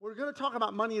We're going to talk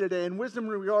about money today and wisdom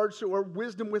in regards to, or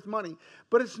wisdom with money.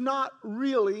 But it's not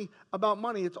really about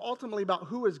money. It's ultimately about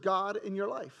who is God in your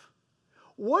life.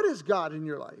 What is God in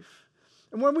your life?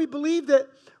 And when we believe that,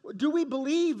 do we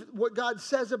believe what God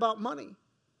says about money?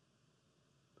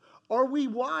 Are we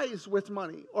wise with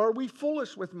money? Or are we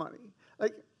foolish with money?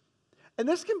 And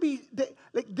this can be,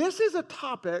 this is a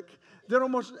topic that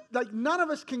almost, none of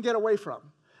us can get away from.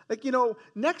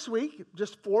 Next week,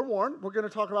 just forewarned, we're going to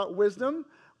talk about wisdom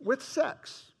with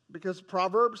sex. Because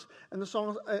Proverbs and the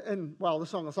Song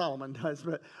of Solomon does,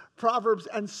 but Proverbs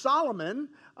and Solomon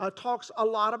talks a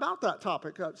lot about that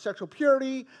topic, sexual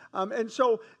purity. And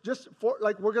so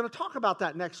we're going to talk about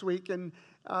that next week. And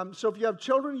so if you have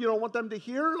children, you don't want them to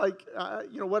hear,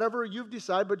 whatever you've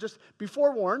decided, but just be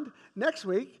forewarned, next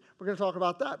week, we're going to talk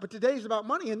about that. But today is about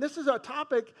money. And this is a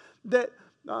topic that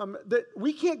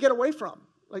we can't get away from.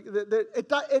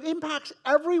 It impacts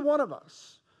every one of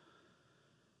us.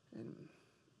 And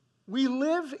we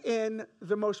live in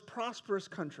the most prosperous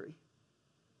country.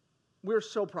 We're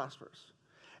so prosperous.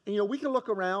 And, we can look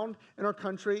around in our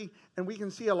country and we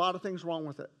can see a lot of things wrong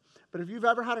with it. But if you've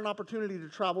ever had an opportunity to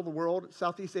travel the world,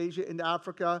 Southeast Asia, into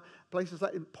Africa, places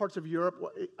like parts of Europe,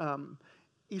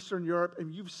 Eastern Europe,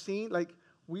 and you've seen,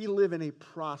 we live in a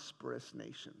prosperous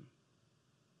nation.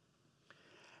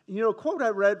 A quote I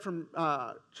read from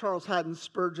Charles Haddon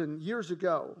Spurgeon years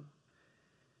ago.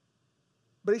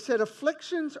 But he said,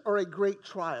 afflictions are a great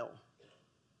trial,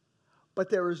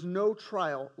 but there is no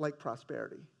trial like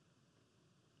prosperity.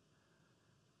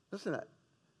 Listen to that.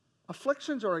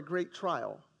 Afflictions are a great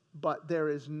trial, but there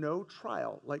is no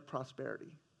trial like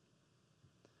prosperity.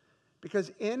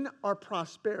 Because in our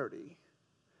prosperity,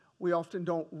 we often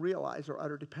don't realize our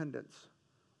utter dependence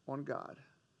on God.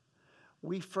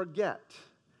 We forget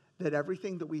that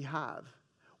everything that we have,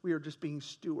 we are just being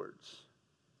stewards.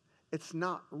 It's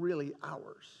not really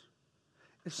ours.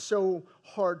 It's so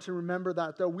hard to remember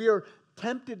that, though. We are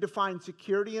tempted to find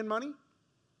security in money.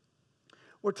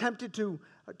 We're tempted to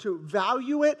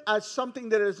value it as something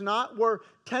that is not. We're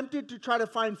tempted to try to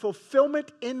find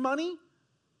fulfillment in money.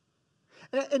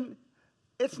 And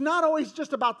it's not always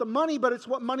just about the money, but it's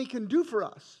what money can do for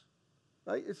us.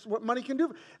 Right? It's what money can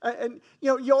do. And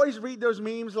you always read those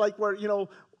memes where,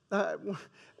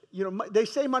 they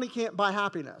say money can't buy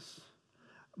happiness.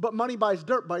 But money buys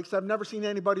dirt bikes. I've never seen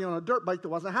anybody on a dirt bike that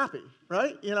wasn't happy,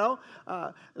 right?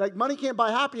 Money can't buy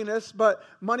happiness, but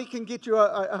money can get you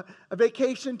a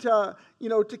vacation to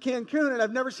Cancun. And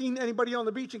I've never seen anybody on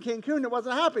the beach in Cancun that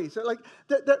wasn't happy. So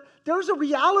there's a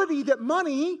reality that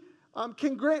money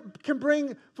can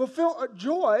bring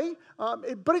joy,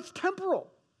 but it's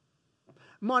temporal.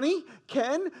 Money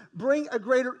can bring a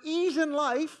greater ease in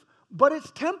life, but it's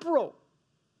temporal.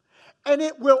 And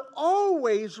it will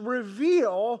always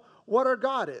reveal what our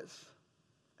God is.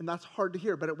 And that's hard to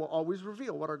hear, but it will always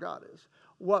reveal what our God is.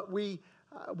 What we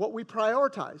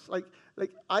prioritize.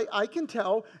 I can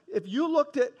tell, if you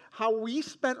looked at how we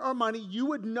spent our money, you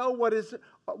would know what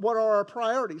are our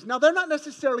priorities. Now, they're not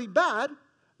necessarily bad.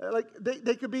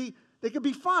 They could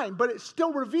be fine, but it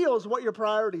still reveals what your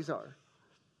priorities are.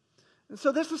 And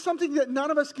so this is something that none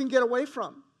of us can get away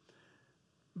from.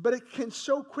 But it can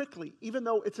so quickly, even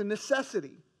though it's a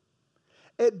necessity,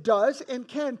 it does and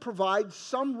can provide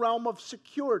some realm of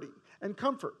security and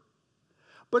comfort.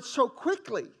 But so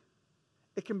quickly,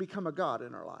 it can become a god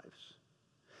in our lives.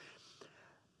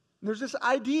 There's this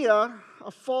idea,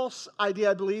 a false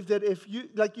idea, I believe, that if you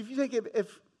think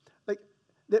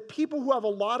that people who have a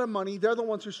lot of money, they're the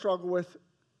ones who struggle with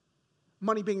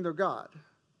money being their god.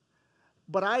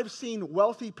 But I've seen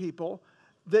wealthy people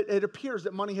that it appears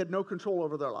that money had no control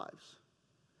over their lives.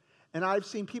 And I've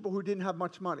seen people who didn't have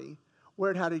much money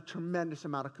where it had a tremendous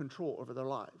amount of control over their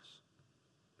lives.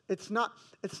 It's not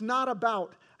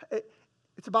about,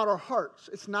 it's about our hearts.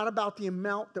 It's not about the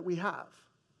amount that we have.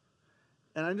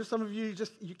 And I know some of you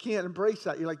you can't embrace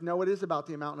that. You're like, no, it is about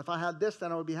the amount. And if I had this,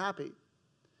 then I would be happy.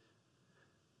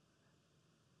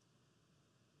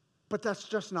 But that's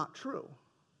just not true.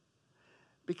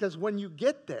 Because when you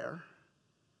get there,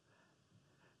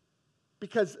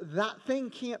 because that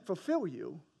thing can't fulfill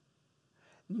you,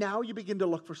 now you begin to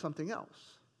look for something else.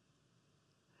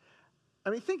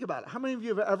 I mean, think about it. How many of you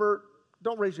have ever,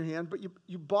 don't raise your hand, but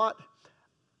you bought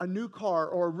a new car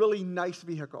or a really nice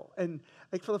vehicle. And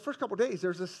for the first couple of days,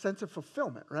 there's this sense of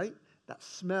fulfillment, right? That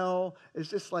smell is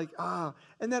just And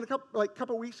then a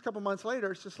couple weeks, couple months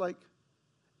later, it's just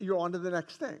you're on to the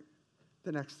next thing.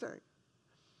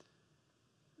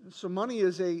 So money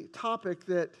is a topic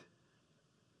that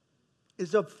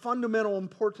is of fundamental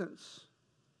importance.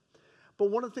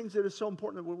 But one of the things that is so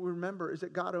important that we remember is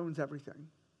that God owns everything.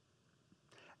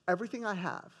 everything I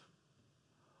have,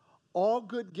 all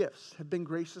good gifts have been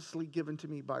graciously given to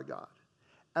me by God.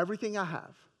 Everything I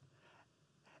have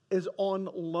is on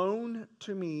loan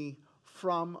to me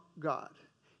from God.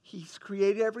 He's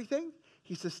created everything.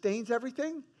 He sustains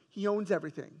everything. He owns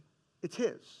everything. It's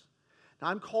His. Now,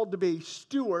 I'm called to be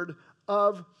steward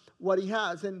of what He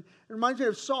has. And it reminds me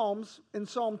of Psalms in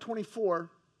Psalm 24.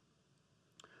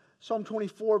 Psalm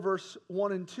 24, verse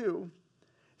 1 and 2.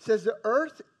 It says, the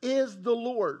earth is the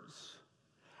Lord's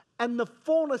and the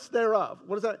fullness thereof.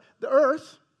 What is that? The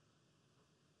earth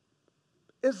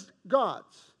is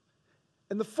God's.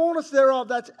 And the fullness thereof,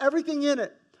 that's everything in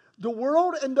it. The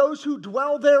world and those who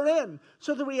dwell therein.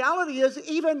 So the reality is,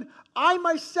 even I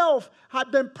myself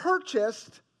have been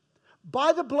purchased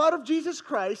by the blood of Jesus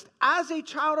Christ. As a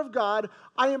child of God,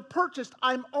 I am purchased.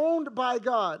 I'm owned by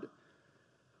God.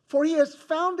 For He has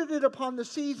founded it upon the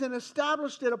seas and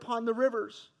established it upon the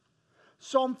rivers.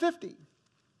 Psalm 50.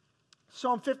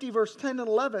 Psalm 50, verse 10 and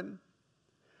 11.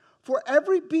 For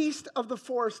every beast of the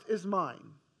forest is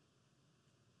mine,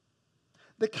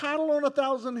 the cattle on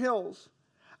 1,000 hills.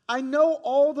 I know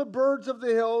all the birds of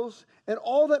the hills, and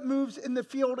all that moves in the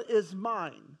field is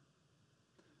mine.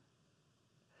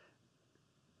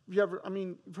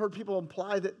 You've heard people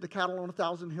imply that the cattle on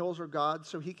 1,000 hills are God's,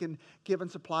 so He can give and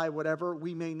supply whatever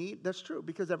we may need. That's true,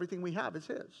 because everything we have is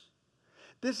His.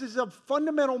 This is of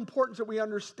fundamental importance that we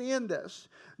understand this.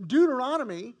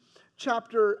 Deuteronomy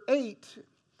chapter 8,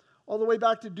 all the way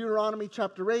back to Deuteronomy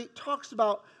chapter 8, talks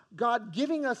about God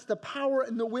giving us the power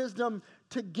and the wisdom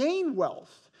to gain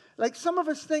wealth. Like some of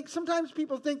us think, sometimes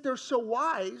people think they're so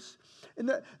wise and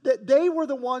that they were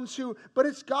the ones who, but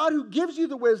it's God who gives you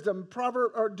the wisdom.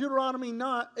 Deuteronomy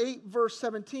 8, verse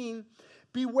 17,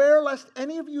 beware lest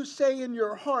any of you say in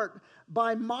your heart,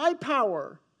 by my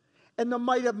power and the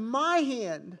might of my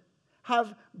hand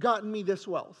have gotten me this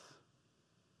wealth.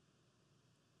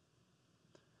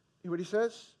 You know what he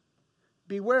says?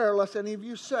 Beware lest any of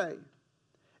you say, it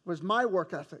was my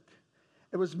work ethic.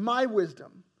 It was my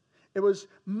wisdom. It was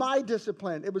my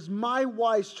discipline. It was my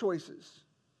wise choices.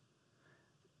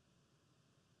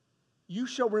 You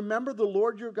shall remember the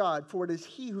Lord your God, for it is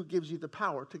He who gives you the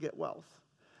power to get wealth.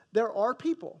 There are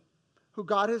people who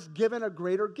God has given a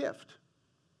greater gift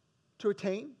to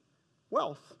attain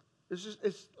wealth.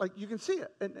 It's like you can see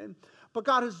it. But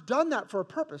God has done that for a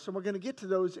purpose, and we're going to get to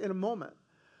those in a moment.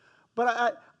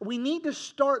 But we need to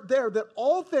start there, that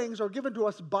all things are given to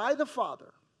us by the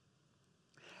Father.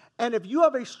 And if you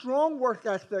have a strong work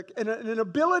ethic and an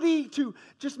ability to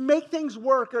just make things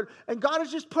work, and God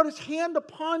has just put His hand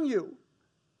upon you,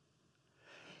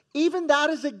 even that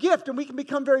is a gift. And we can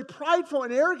become very prideful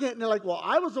and arrogant, and they're like, well,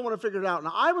 I was the one who figured it out,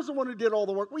 and I was the one who did all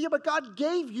the work. Well, yeah, but God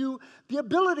gave you the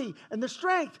ability and the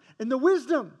strength and the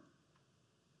wisdom.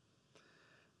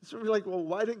 So we're like, well,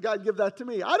 why didn't God give that to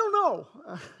me? I don't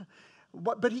know.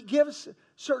 But He gives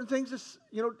certain things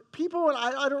to, people,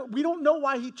 and we don't know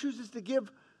why He chooses to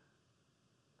give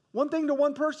one thing to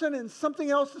one person and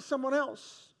something else to someone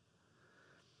else.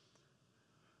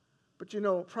 But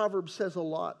Proverbs says a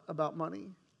lot about money.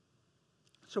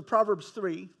 So Proverbs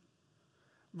 3,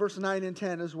 verse 9 and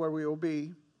 10 is where we will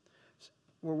be,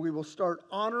 where we will start.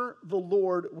 Honor the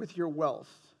Lord with your wealth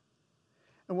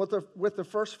and with the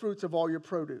first fruits of all your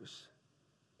produce.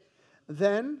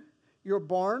 Then your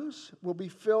barns will be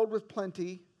filled with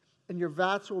plenty, and your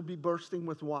vats will be bursting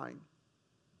with wine.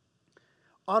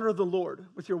 Honor the Lord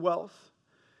with your wealth.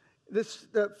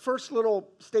 The first little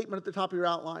statement at the top of your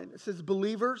outline, it says,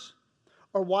 believers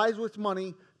are wise with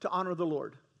money to honor the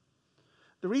Lord.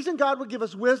 The reason God would give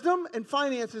us wisdom and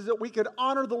finances is that we could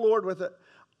honor the Lord with it.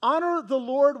 Honor the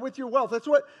Lord with your wealth. That's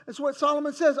what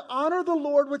Solomon says. Honor the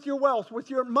Lord with your wealth, with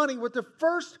your money, with the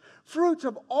first fruits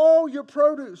of all your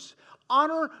produce.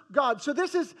 Honor God. So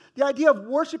this is the idea of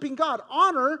worshiping God.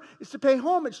 Honor is to pay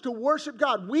homage, to worship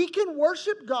God. We can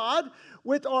worship God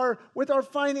with our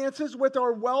finances, with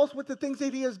our wealth, with the things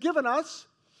that He has given us,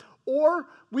 or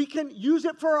we can use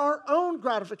it for our own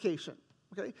gratification.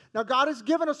 Okay? Now, God has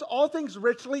given us all things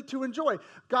richly to enjoy.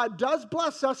 God does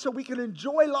bless us so we can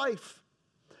enjoy life.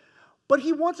 But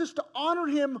He wants us to honor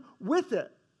Him with it.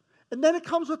 And then it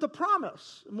comes with a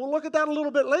promise. And we'll look at that a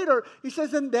little bit later. He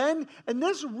says, and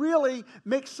this really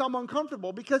makes some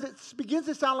uncomfortable because it begins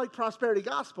to sound like prosperity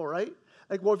gospel, right?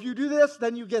 Like, well, if you do this,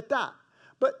 then you get that.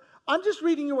 But I'm just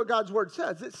reading you what God's word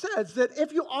says. It says that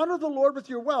if you honor the Lord with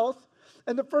your wealth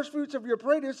and the first fruits of your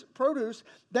produce,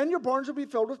 then your barns will be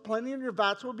filled with plenty and your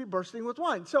vats will be bursting with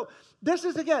wine. So this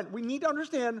is, again, we need to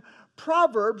understand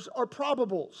Proverbs are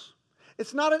probables.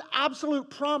 It's not an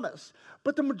absolute promise.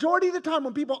 But the majority of the time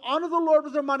when people honor the Lord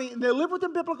with their money and they live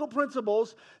within biblical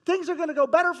principles, things are going to go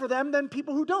better for them than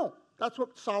people who don't. That's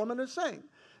what Solomon is saying.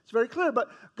 It's very clear. But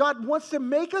God wants to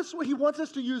make us, He wants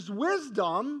us to use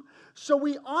wisdom, so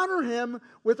we honor Him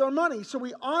with our money, so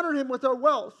we honor Him with our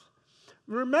wealth.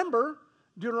 Remember,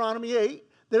 Deuteronomy 8,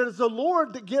 that it is the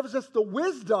Lord that gives us the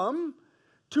wisdom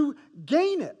to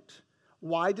gain it.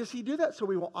 Why does He do that? So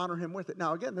we will honor Him with it.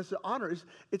 Now again, this is honor.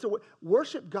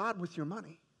 Worship God with your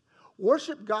money.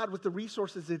 Worship God with the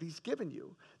resources that He's given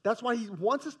you. That's why He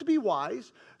wants us to be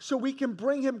wise, so we can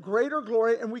bring Him greater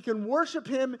glory and we can worship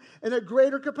Him in a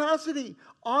greater capacity.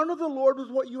 Honor the Lord with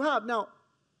what you have. Now,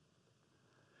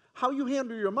 how you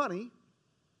handle your money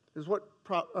is what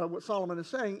Solomon is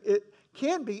saying. It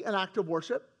can be an act of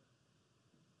worship.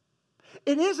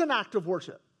 It is an act of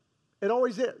worship. It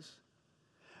always is.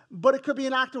 But it could be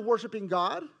an act of worshiping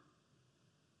God,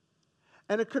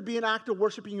 and it could be an act of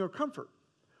worshiping your comfort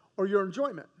or your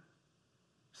enjoyment.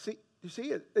 See, you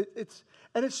see it?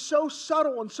 It's so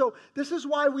subtle, and so this is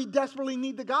why we desperately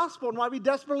need the gospel and why we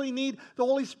desperately need the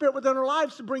Holy Spirit within our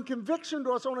lives to bring conviction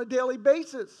to us on a daily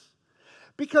basis.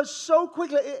 Because so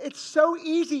quickly, it's so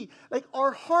easy. Like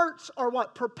our hearts are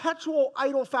what? Perpetual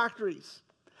idol factories.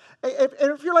 And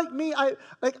if you're like me,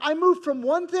 I move from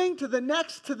one thing to the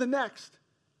next to the next.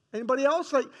 Anybody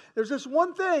else? Like, there's this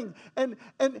one thing, and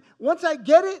once I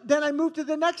get it, then I move to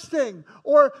the next thing.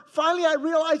 Or finally I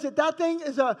realize that thing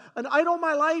is an idol in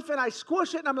my life, and I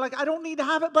squish it, and I'm like, I don't need to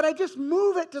have it, but I just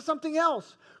move it to something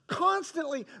else.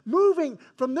 Constantly moving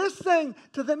from this thing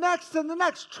to the next and the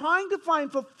next, trying to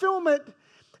find fulfillment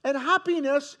and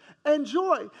happiness and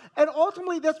joy. And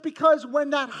ultimately, that's because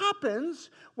when that happens,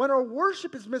 when our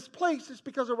worship is misplaced, it's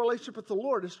because our relationship with the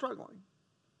Lord is struggling.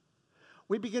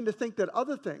 We begin to think that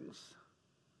other things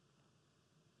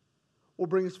will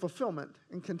bring us fulfillment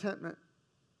and contentment.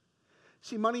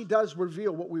 See, money does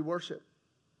reveal what we worship.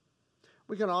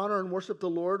 We can honor and worship the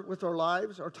Lord with our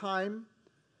lives, our time,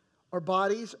 our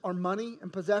bodies, our money,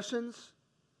 and possessions.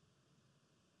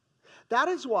 That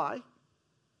is why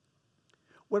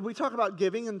when we talk about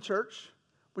giving in church,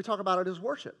 we talk about it as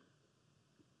worship.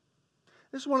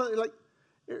 This is one of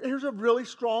here's a really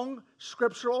strong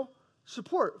scriptural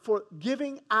support for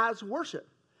giving as worship.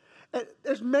 And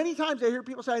there's many times I hear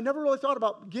people say, I never really thought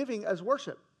about giving as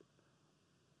worship.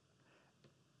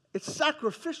 It's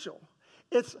sacrificial.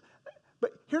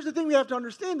 But here's the thing we have to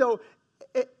understand, though.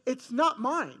 It's not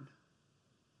mine.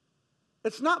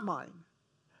 It's not mine.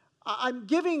 I'm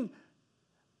giving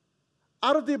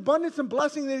out of the abundance and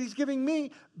blessing that He's giving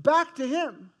me back to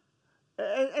Him.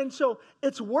 And so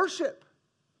it's worship.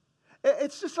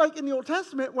 It's just like in the Old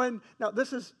Testament now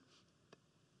this is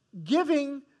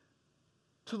giving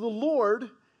to the Lord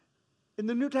in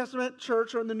the New Testament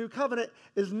church or in the New Covenant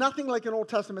is nothing like an Old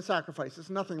Testament sacrifice. It's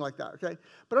nothing like that, okay?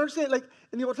 But understand, like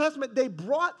in the Old Testament, they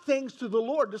brought things to the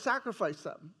Lord to sacrifice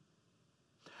them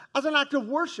as an act of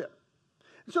worship.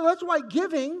 And so that's why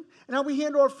giving and how we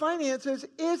handle our finances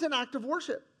is an act of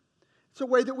worship. It's a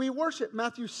way that we worship.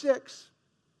 Matthew 6,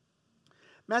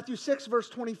 verse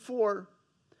 24.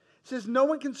 It says, no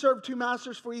one can serve two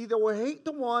masters, for either will hate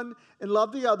the one and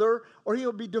love the other, or he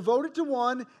will be devoted to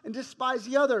one and despise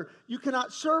the other. You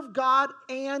cannot serve God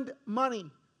and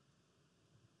money.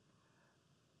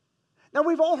 Now,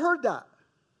 we've all heard that.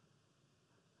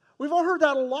 We've all heard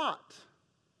that a lot.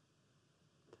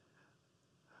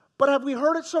 But have we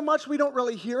heard it so much we don't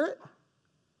really hear it?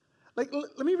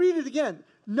 Let me read it again.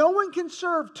 No one can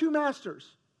serve two masters,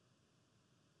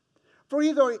 for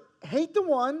either hate the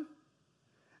one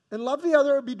and love the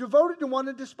other, or be devoted to one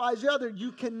and despise the other.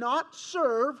 You cannot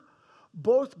serve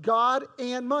both God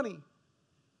and money.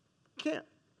 You can't.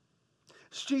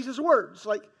 It's Jesus' words.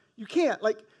 You can't.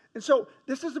 And so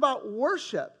this is about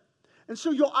worship. And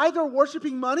so you're either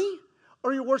worshiping money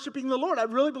or you're worshiping the Lord. I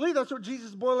really believe that's what Jesus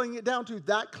is boiling it down to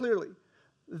that clearly.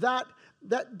 That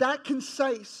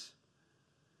concise.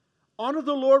 Honor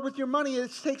the Lord with your money.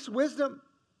 It takes wisdom.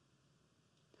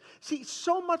 See,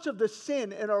 so much of the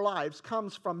sin in our lives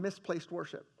comes from misplaced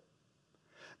worship.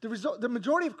 The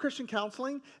majority of Christian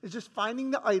counseling is just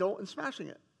finding the idol and smashing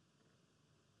it.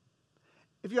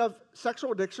 If you have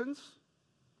sexual addictions,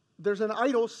 there's an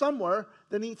idol somewhere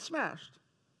that needs smashed.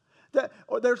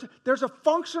 Or there's a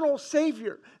functional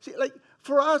savior. See,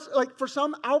 for us, for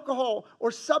some, alcohol or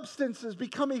substances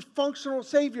become a functional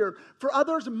savior. For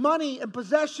others, money and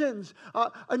possessions,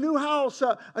 a new house,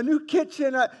 a new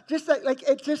kitchen,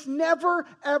 it just never,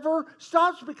 ever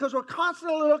stops because we're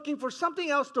constantly looking for something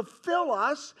else to fill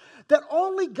us that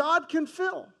only God can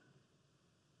fill.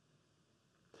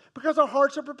 Because our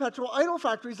hearts are perpetual idol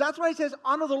factories. That's why He says,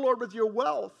 honor the Lord with your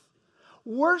wealth.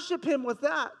 Worship him with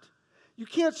that. You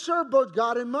can't serve both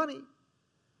God and money.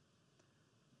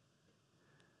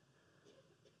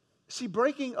 See,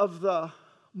 breaking of the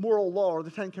moral law or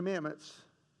the Ten Commandments,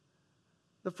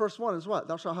 the first one is what?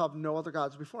 Thou shalt have no other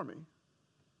gods before me.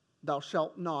 Thou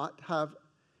shalt not have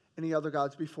any other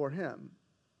gods before him.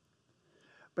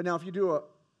 But now if you do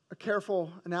a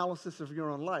careful analysis of your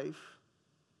own life,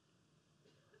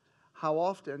 how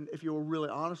often, if you were really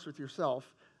honest with yourself,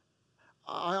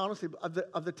 I honestly,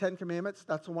 of the Ten Commandments,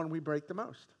 that's the one we break the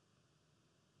most.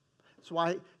 That's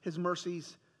why his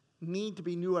mercies need to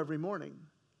be new every morning.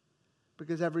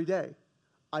 Because every day,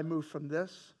 I move from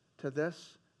this to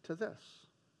this to this.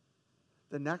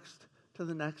 The next to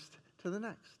the next to the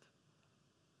next.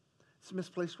 It's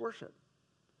misplaced worship.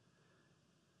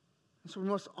 And so we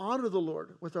must honor the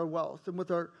Lord with our wealth and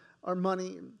with our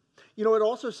money. You know, it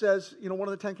also says, you know, one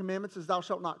of the Ten Commandments is thou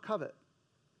shalt not covet.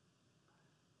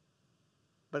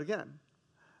 But again,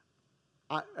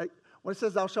 when it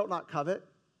says thou shalt not covet,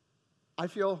 I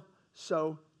feel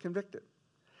so convicted.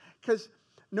 Because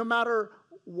no matter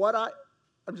what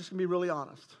I'm just going to be really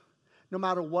honest. No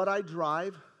matter what I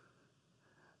drive,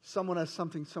 someone has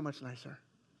something so much nicer.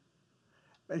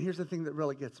 And here's the thing that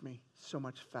really gets me, so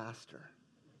much faster.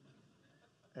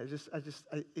 But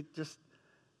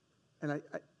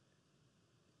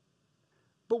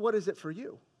what is it for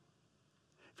you?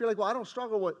 If you're like, well, I don't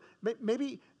struggle with,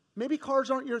 maybe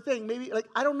cars aren't your thing. Maybe, like,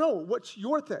 I don't know, what's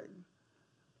your thing?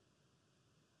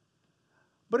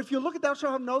 But if you look at thou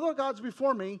shalt have no other gods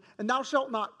before me, and thou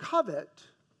shalt not covet,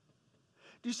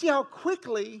 do you see how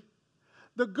quickly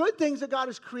the good things that God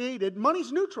has created,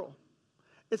 money's neutral.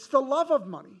 It's the love of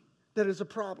money that is a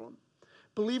problem.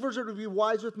 Believers are to be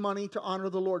wise with money to honor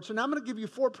the Lord. So now I'm going to give you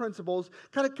 4 principles,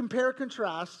 kind of compare and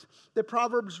contrast, that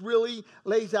Proverbs really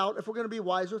lays out if we're going to be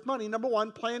wise with money. Number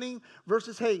 1, planning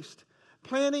versus haste.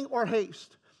 Planning or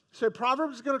haste. So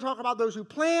Proverbs is going to talk about those who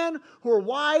plan, who are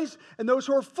wise, and those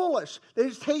who are foolish. They're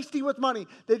just hasty with money.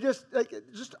 They're just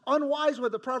unwise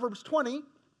with it. Proverbs 20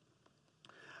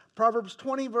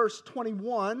 verse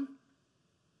 21.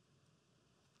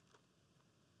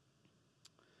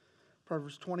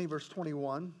 Proverbs 20 verse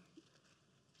 21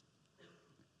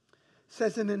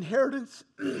 says, an inheritance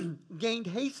gained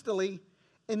hastily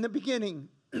in the beginning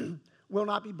will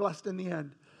not be blessed in the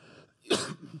end.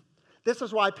 This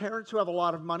is why parents who have a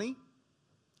lot of money,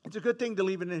 it's a good thing to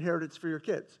leave an inheritance for your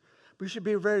kids. But you should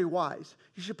be very wise.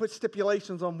 You should put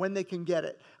stipulations on when they can get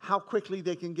it, how quickly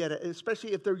they can get it,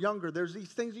 especially if they're younger. There's these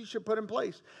things you should put in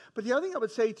place. But the other thing I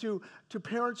would say to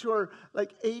parents who are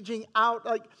like aging out,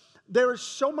 like there is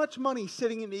so much money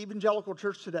sitting in the evangelical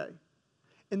church today,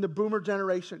 in the boomer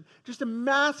generation. Just a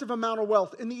massive amount of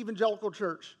wealth in the evangelical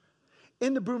church,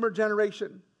 in the boomer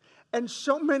generation. And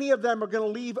so many of them are going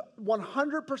to leave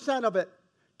 100% of it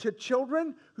to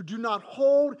children who do not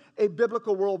hold a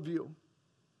biblical worldview.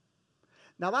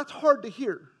 Now that's hard to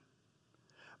hear.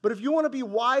 But if you want to be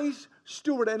wise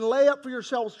steward and lay up for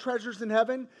yourselves treasures in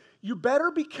heaven, you better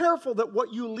be careful that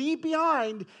what you leave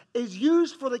behind is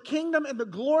used for the kingdom and the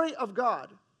glory of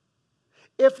God.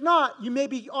 If not, you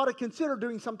maybe ought to consider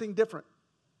doing something different.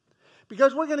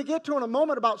 Because we're going to get to in a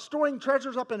moment about storing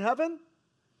treasures up in heaven.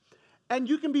 And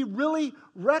you can be really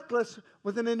reckless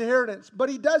with an inheritance. But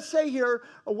he does say here,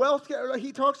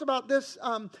 he talks about this,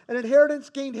 an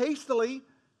inheritance gained hastily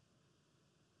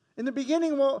in the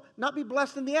beginning will not be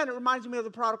blessed in the end. It reminds me of the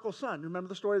prodigal son. Remember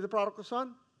the story of the prodigal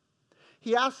son?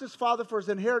 He asked his father for his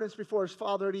inheritance before his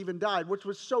father had even died, which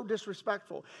was so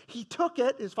disrespectful. He took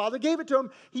it, his father gave it to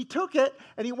him, he took it,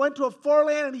 and he went to a far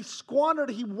land and he squandered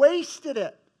it, he wasted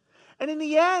it. And in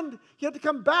the end, he had to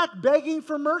come back begging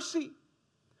for mercy.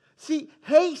 See,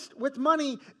 haste with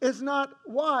money is not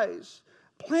wise.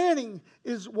 Planning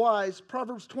is wise.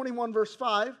 Proverbs 21 verse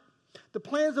 5. The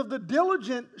plans of the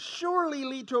diligent surely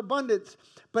lead to abundance,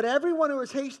 but everyone who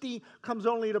is hasty comes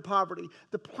only to poverty.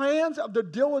 The plans of the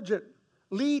diligent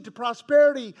lead to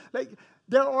prosperity. Like,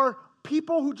 there are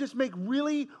people who just make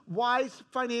really wise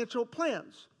financial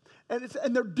plans.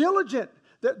 And they're diligent.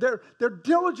 They're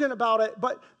diligent about it,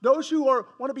 but those who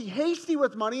want to be hasty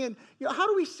with money, and you know, how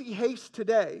do we see haste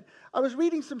today? I was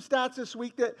reading some stats this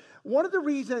week that one of the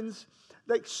reasons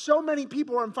like so many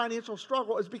people are in financial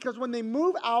struggle is because when they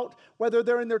move out, whether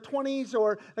they're in their 20s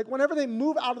or like whenever they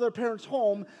move out of their parents'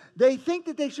 home, they think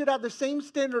that they should have the same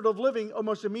standard of living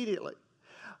almost immediately.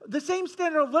 The same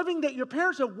standard of living that your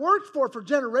parents have worked for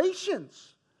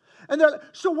generations. And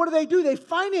so what do? They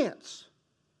finance.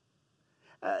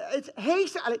 It's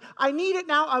haste. I need it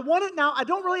now. I want it now. I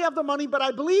don't really have the money, but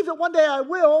I believe that one day I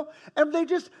will. And they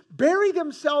just bury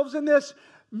themselves in this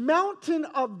mountain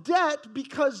of debt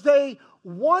because they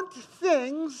want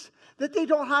things that they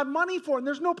don't have money for, and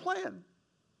there's no plan.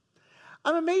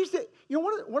 I'm amazed that,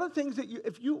 one of the things that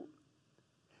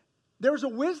there's a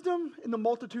wisdom in the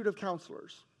multitude of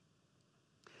counselors.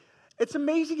 It's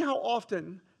amazing how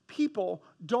often people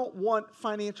don't want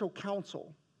financial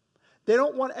counsel. They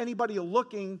don't want anybody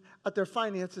looking at their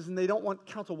finances, and they don't want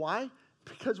counsel. Why?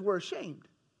 Because we're ashamed.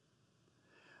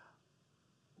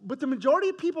 But the majority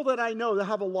of people that I know that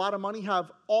have a lot of money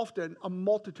have often a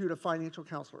multitude of financial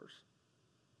counselors.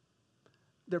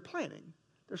 They're planning.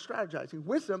 They're strategizing.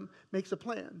 Wisdom makes a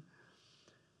plan.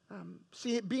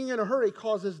 Being in a hurry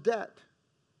causes debt.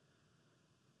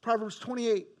 Proverbs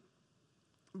 28,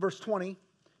 verse 20. You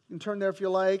can turn there if you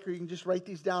like, or you can just write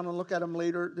these down and look at them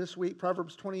later this week.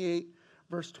 Proverbs 28,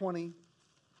 verse 20.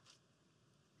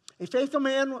 A faithful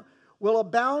man will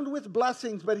abound with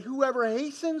blessings, but whoever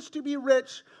hastens to be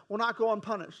rich will not go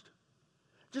unpunished.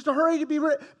 Just a hurry to be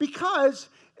rich, because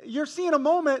you're seeing a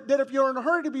moment that if you're in a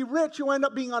hurry to be rich, you end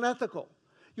up being unethical.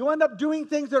 You end up doing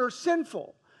things that are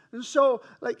sinful. And so,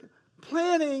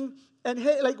 planning and,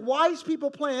 wise people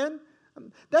plan.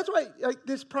 That's why,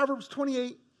 this Proverbs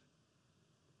 28,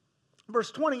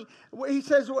 verse 20, he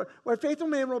says, where faithful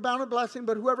man will abound in blessing,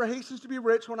 but whoever hastens to be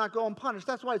rich will not go unpunished.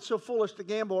 That's why it's so foolish to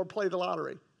gamble or play the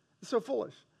lottery. It's so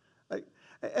foolish.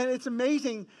 And it's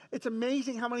amazing. It's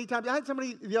amazing how many times. I had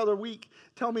somebody the other week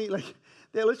tell me,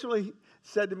 they literally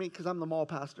said to me, because I'm the mall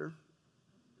pastor.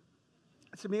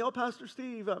 I said, Pastor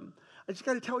Steve, I just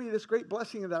got to tell you this great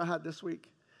blessing that I had this week.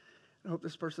 I hope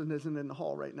this person isn't in the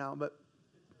hall right now, but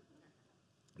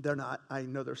they're not. I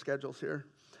know their schedule's here.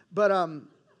 But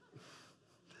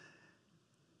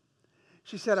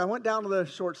she said, I went down to the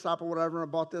shortstop or whatever and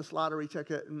I bought this lottery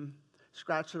ticket and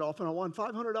scratched it off, and I won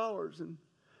 $500. And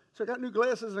so I got new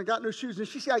glasses and I got new shoes. And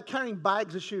she said, I'm carrying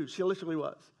bags of shoes. She literally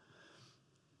was.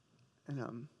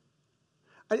 And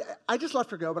I just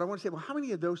left her go, but I want to say, well, how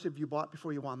many of those have you bought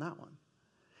before you won that one?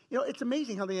 It's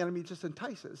amazing how the enemy just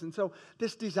entices. And so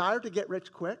this desire to get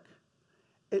rich quick,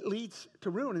 it leads to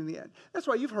ruin in the end. That's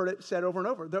why you've heard it said over and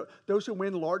over. Those who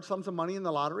win large sums of money in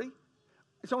the lottery,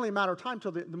 it's only a matter of time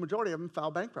till the majority of them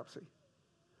file bankruptcy.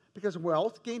 Because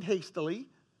wealth gained hastily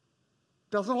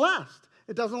doesn't last.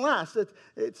 It doesn't last.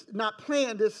 It's not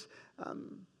planned. It's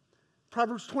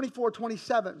Proverbs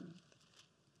 24:27.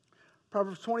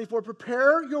 Proverbs 24,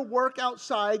 prepare your work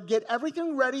outside, get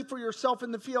everything ready for yourself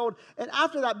in the field, and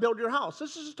after that, build your house.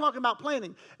 This is just talking about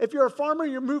planning. If you're a farmer,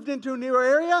 you're moved into a new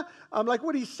area,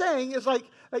 what he's saying is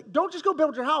don't just go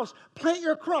build your house, plant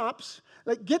your crops,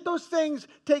 get those things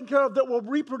taken care of that will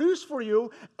reproduce for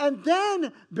you, and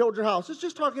then build your house. It's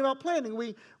just talking about planning.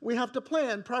 We have to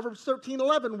plan. Proverbs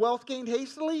 13:11, wealth gained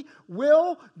hastily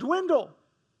will dwindle,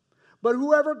 but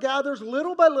whoever gathers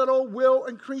little by little will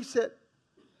increase it.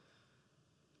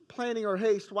 Planning or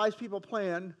haste. Wise people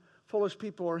plan. Foolish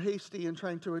people are hasty in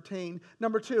trying to attain.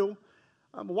 Number 2,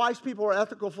 wise people are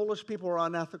ethical. Foolish people are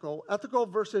unethical. Ethical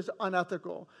versus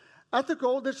unethical.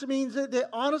 Ethical, this means that they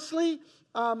honestly,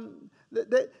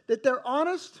 that they're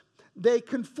honest. They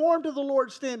conform to the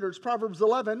Lord's standards. Proverbs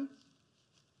 11,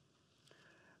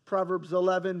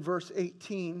 verse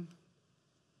 18.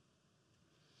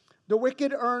 The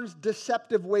wicked earns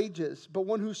deceptive wages, but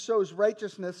one who sows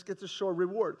righteousness gets a sure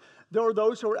reward. There are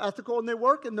those who are ethical in their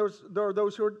work, and there are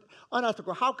those who are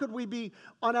unethical. How could we be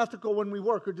unethical when we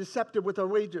work or deceptive with our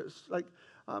wages?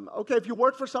 If you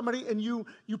work for somebody and you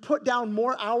put down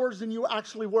more hours than you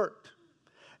actually worked.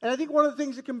 And I think one of the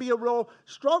things that can be a real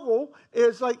struggle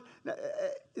is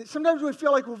sometimes we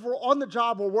feel like if we're on the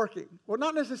job, we're working. Well,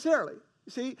 not necessarily.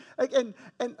 See, and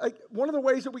one of the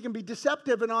ways that we can be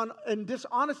deceptive and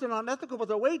dishonest and unethical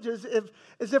with our wages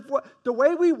is if the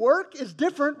way we work is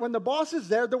different when the boss is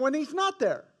there than when he's not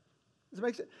there. Does it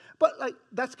make sense? But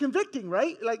that's convicting,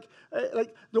 right?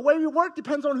 The way we work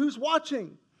depends on who's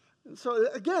watching. And so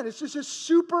again, it's just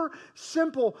super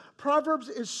simple. Proverbs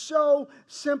is so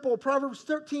simple. Proverbs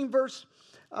 13, verse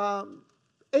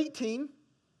 18.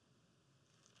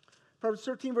 Proverbs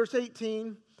 13, verse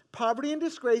 18. Poverty and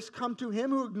disgrace come to him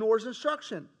who ignores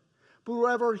instruction, but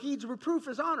whoever heeds reproof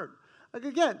is honored.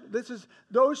 Again, this is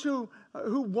those who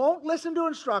won't listen to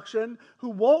instruction, who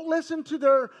won't listen to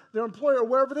their employer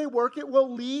wherever they work. It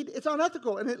will lead, it's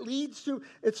unethical, and it leads to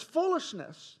its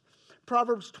foolishness.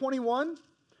 Proverbs 21,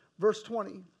 verse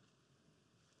 20.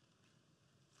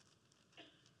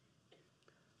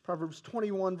 Proverbs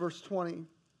 21, verse 20.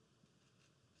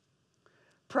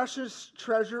 Precious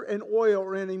treasure and oil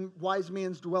are in a wise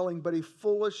man's dwelling, but a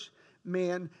foolish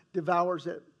man devours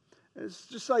it. It's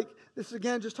just this is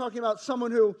again just talking about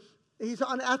someone who he's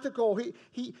unethical.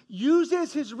 He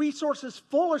uses his resources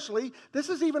foolishly. This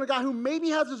is even a guy who maybe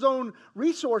has his own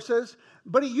resources,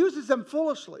 but he uses them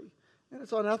foolishly. and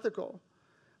it's unethical.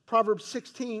 Proverbs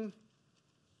 16,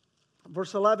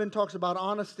 verse 11 talks about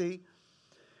honesty.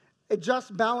 A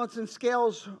just balance and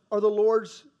scales are the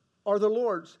Lord's,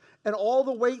 and all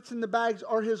the weights in the bags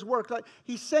are his work. Like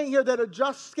he's saying here that a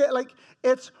just scale, like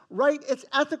it's right, it's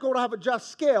ethical to have a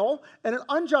just scale and an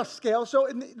unjust scale. So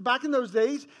back in those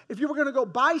days, if you were going to go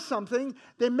buy something,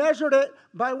 they measured it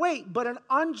by weight. But an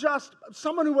unjust,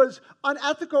 someone who was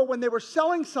unethical when they were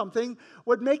selling something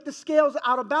would make the scales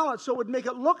out of balance. So it would make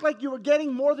it look like you were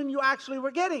getting more than you actually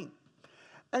were getting.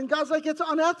 And God's like, it's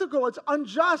unethical, it's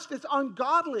unjust, it's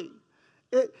ungodly,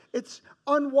 it's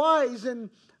unwise, and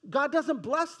God doesn't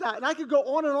bless that. And I could go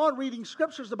on and on reading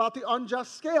scriptures about the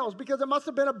unjust scales because it must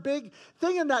have been a big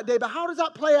thing in that day. But how does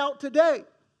that play out today?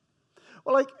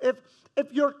 Well, like if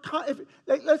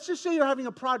let's just say you're having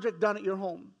a project done at your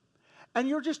home, and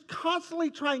you're just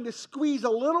constantly trying to squeeze a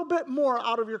little bit more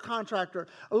out of your contractor,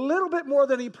 a little bit more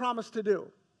than he promised to do.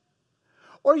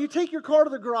 Or you take your car to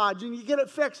the garage and you get it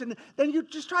fixed, and then you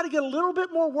just try to get a little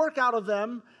bit more work out of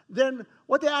them than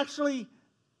what you're actually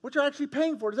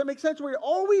paying for. Does that make sense? Where you're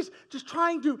always just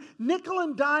trying to nickel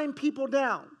and dime people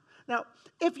down. Now,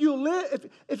 if you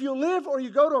live or you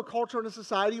go to a culture in a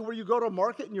society where you go to a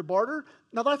market and you barter,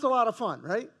 now that's a lot of fun,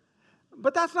 right?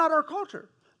 But that's not our culture.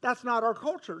 That's not our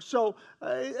culture. So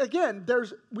again,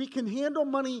 we can handle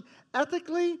money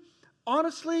ethically,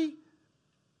 honestly,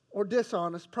 or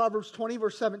dishonest. Proverbs 20,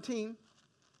 verse 17.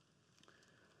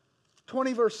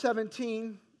 20, verse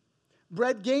 17.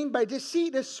 Bread gained by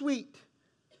deceit is sweet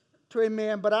to a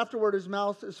man, but afterward his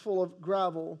mouth is full of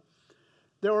gravel.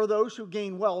 There are those who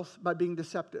gain wealth by being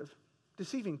deceptive,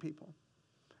 deceiving people.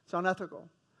 It's unethical.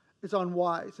 It's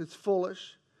unwise. It's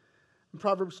foolish. In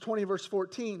Proverbs 20, verse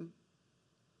 14,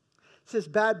 it says,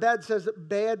 bad, says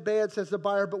the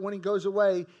buyer, but when he goes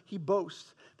away, he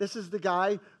boasts. This is the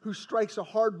guy who strikes a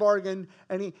hard bargain,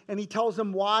 and he tells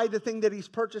them why the thing that he's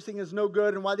purchasing is no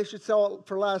good and why they should sell it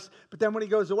for less. But then when he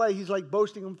goes away, he's like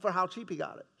boasting him for how cheap he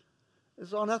got it.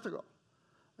 It's unethical.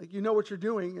 Like, you know what you're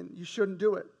doing, and you shouldn't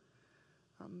do it.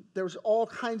 There's all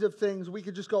kinds of things. We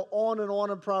could just go on and on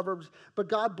in Proverbs, but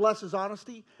God blesses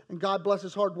honesty, and God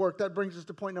blesses hard work. That brings us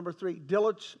to point number 3,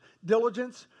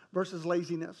 diligence versus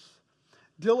laziness.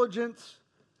 Diligent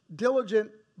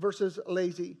versus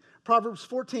lazy. Proverbs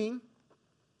 14,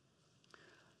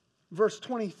 verse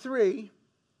 23.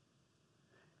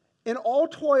 In all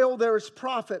toil there is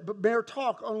profit, but mere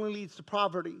talk only leads to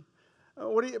poverty.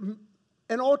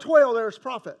 In all toil there is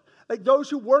profit. Like those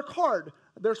who work hard,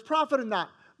 there's profit in that.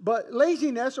 But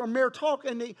laziness or mere talk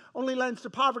only lends to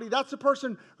poverty. That's the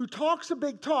person who talks a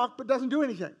big talk but doesn't do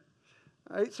anything.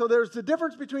 All right? So there's the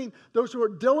difference between those who are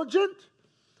diligent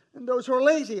and those who are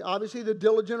lazy. Obviously, the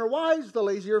diligent are wise, the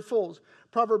lazy are fools.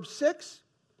 Proverbs 6,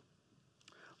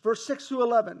 verse 6 through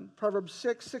 11. Proverbs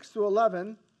 6, 6 through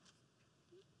 11.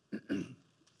 It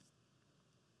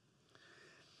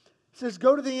says,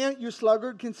 go to the ant, you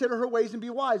sluggard, consider her ways and be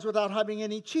wise. Without having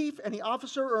any chief, any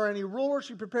officer, or any ruler,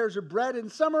 she prepares her bread in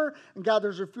summer and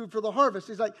gathers her food for the harvest.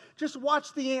 He's like, just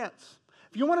watch the ants.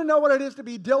 If you want to know what it is to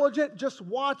be diligent, just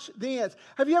watch the ants.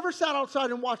 Have you ever sat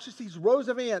outside and watched just these rows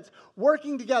of ants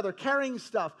working together, carrying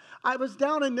stuff? I was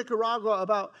down in Nicaragua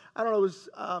about, it was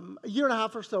a year and a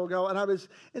half or so ago, and I was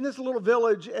in this little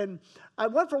village, and I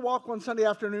went for a walk one Sunday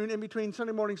afternoon in between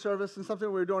Sunday morning service and something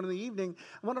we were doing in the evening.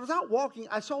 And when I was out walking,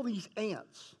 I saw these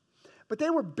ants. But they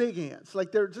were big ants.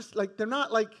 Like they're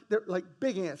not like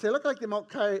big ants. They look like they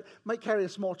might carry a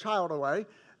small child away.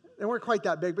 They weren't quite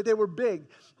that big, but they were big.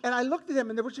 And I looked at them,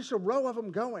 and there was just a row of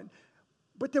them going.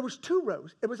 But there was 2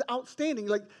 rows. It was outstanding.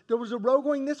 Like, there was a row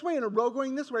going this way and a row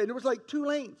going this way. And there was like 2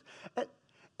 lanes.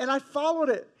 And I followed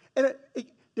it. And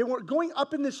they were going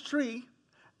up in this tree,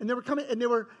 and they were coming, and they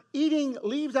were eating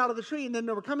leaves out of the tree. And then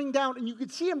they were coming down, and you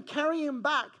could see them carrying them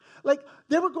back. Like,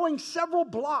 they were going several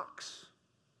blocks.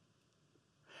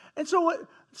 And so what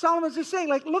Solomon's just saying,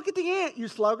 like, look at the ant, you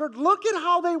sluggard. Look at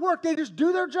how they work. They just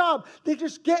do their job. They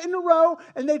just get in a row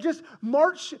and they just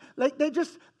march. Like they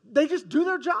just do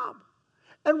their job.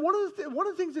 And one of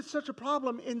the things that's such a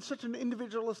problem in such an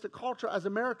individualistic culture as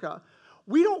America,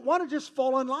 we don't want to just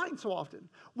fall in line so often.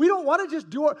 We don't want to just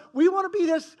do it. We want to be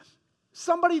this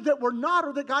somebody that we're not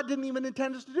or that God didn't even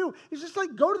intend us to do. It's just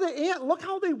like, go to the ant. Look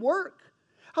how they work.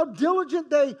 How diligent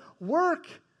they work.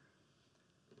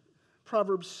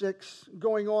 Proverbs 6,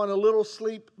 going on, a little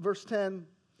sleep, verse 9.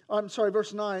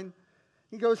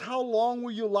 He goes, how long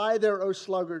will you lie there, O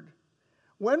sluggard?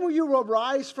 When will you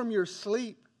arise from your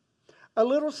sleep? A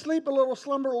little sleep, a little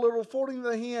slumber, a little folding of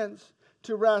the hands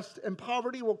to rest, and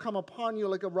poverty will come upon you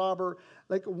like a robber,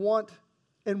 like want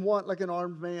like an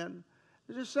armed man.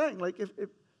 They're just saying, like, if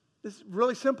it's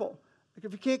really simple. Like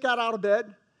if you can't get out of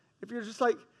bed, if you're just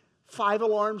like 5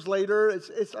 alarms later,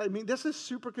 I mean, this is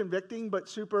super convicting, but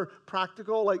super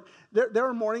practical. Like there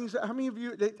are mornings, how many of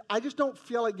you, I just don't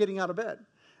feel like getting out of bed.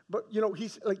 But,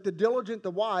 he's like the diligent,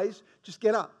 the wise, just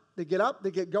get up. They get up,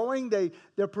 they get going,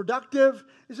 they're productive.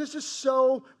 It's just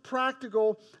so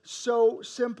practical, so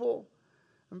simple.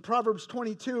 In Proverbs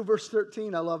 22, verse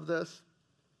 13, I love this.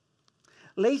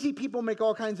 Lazy people make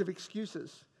all kinds of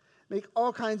excuses. Make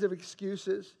all kinds of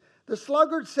excuses. The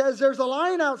sluggard says, there's a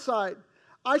lion outside.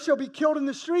 I shall be killed in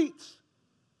the streets.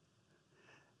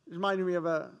 It reminded me of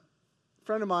a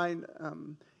friend of mine.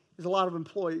 Has a lot of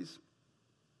employees.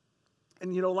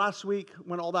 And, last week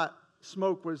when all that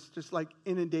smoke was just like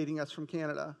inundating us from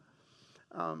Canada,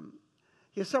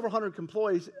 he has several hundred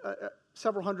employees,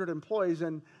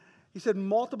 and he said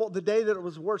the day that it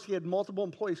was worse, he had multiple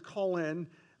employees call in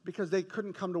because they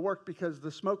couldn't come to work because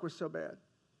the smoke was so bad.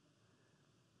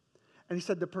 And he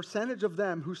said the percentage of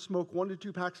them who smoke 1 to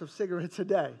 2 packs of cigarettes a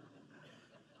day,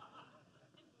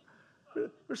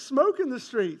 there's smoke in the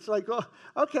streets. Like, well,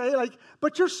 okay,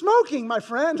 but you're smoking, my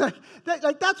friend.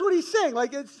 That's what he's saying.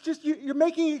 Like, it's just you're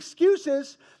making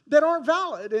excuses that aren't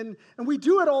valid, and we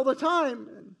do it all the time.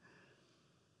 And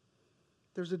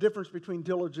there's a difference between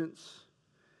diligence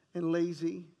and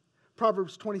lazy.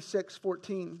 Proverbs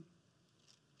 26:14.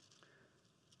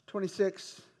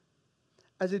 26.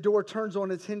 As a door turns on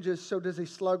its hinges, so does a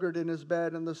sluggard in his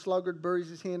bed, and the sluggard buries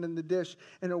his hand in the dish,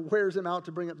 and it wears him out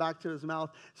to bring it back to his mouth.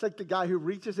 It's like the guy who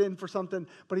reaches in for something,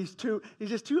 but he's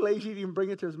just too lazy to even bring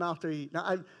it to his mouth to eat.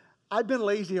 Now, I've been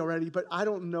lazy already, but I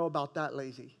don't know about that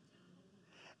lazy.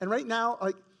 And right now,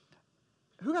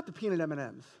 who got the peanut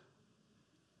M&Ms?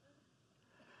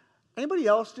 Anybody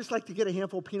else just like to get a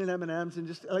handful of peanut M&Ms and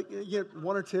just you get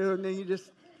 1 or 2, and then you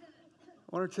just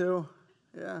 1 or 2,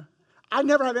 yeah. I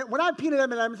never have it. When I have peanut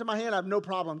M&Ms in my hand, I have no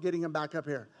problem getting them back up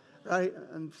here, right?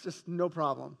 And it's just no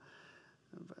problem.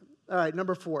 All right,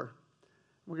 number 4.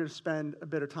 We're going to spend a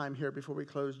bit of time here before we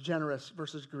close. Generous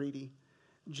versus greedy.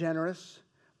 Generous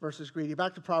versus greedy.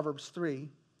 Back to Proverbs 3.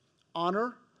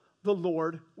 Honor the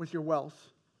Lord with your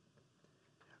wealth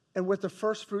and with the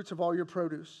first fruits of all your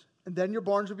produce. And then your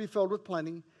barns will be filled with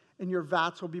plenty, and your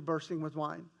vats will be bursting with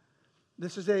wine.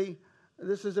 This is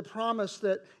a promise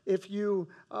that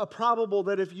probable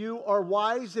that if you are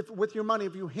wise with your money,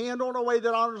 if you handle in a way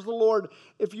that honors the Lord,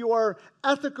 if you are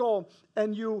ethical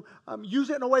and you use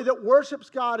it in a way that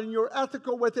worships God and you're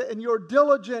ethical with it and you're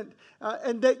diligent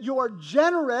and that you are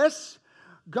generous,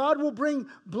 God will bring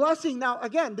blessing. Now,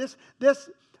 again, this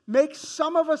makes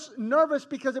some of us nervous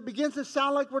because it begins to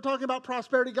sound like we're talking about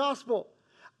prosperity gospel.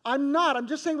 I'm not. I'm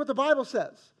just saying what the Bible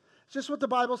says. Just what the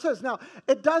Bible says. Now,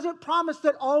 it doesn't promise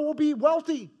that all will be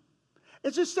wealthy.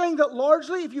 It's just saying that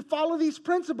largely, if you follow these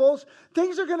principles,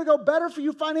 things are going to go better for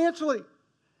you financially.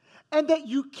 And that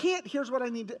you can't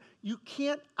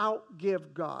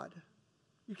outgive God.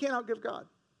 You can't outgive God.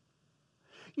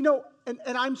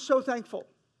 And I'm so thankful.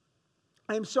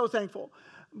 I am so thankful.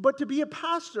 But to be a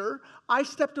pastor, I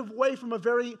stepped away from a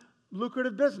very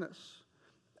lucrative business.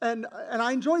 And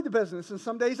I enjoyed the business. And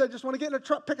some days I just want to get in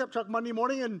a pickup truck Monday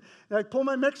morning and pull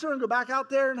my mixer and go back out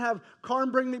there and have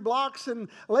Carm bring me blocks and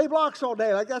lay blocks all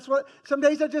day. Some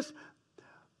days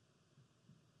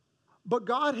but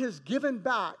God has given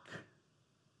back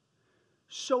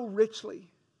so richly.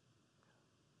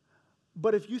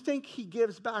 But if you think he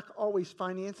gives back always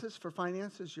finances for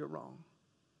finances, you're wrong.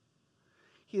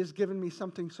 He has given me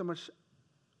something so much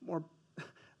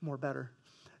more better.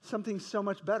 Something so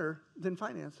much better than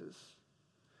finances.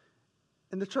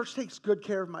 And the church takes good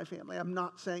care of my family. I'm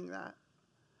not saying that.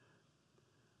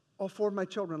 All 4 of my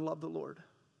children love the Lord.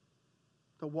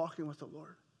 They're walking with the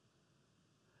Lord.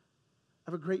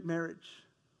 I have a great marriage.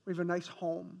 We have a nice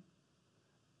home.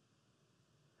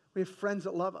 We have friends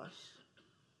that love us.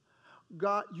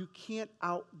 God, you can't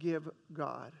outgive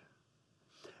God.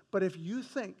 But if you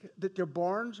think that your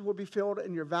barns will be filled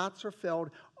and your vats are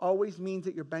filled, always means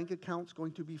that your bank account's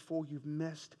going to be full. You've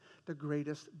missed the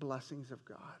greatest blessings of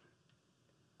God.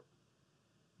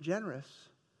 Generous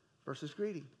versus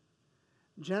greedy.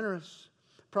 Generous.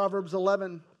 Proverbs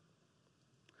 11,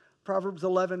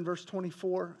 verse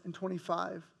 24 and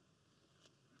 25.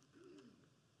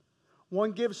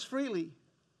 One gives freely,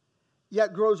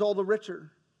 yet grows all the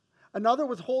richer. Another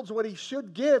withholds what he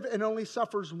should give and only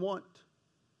suffers want.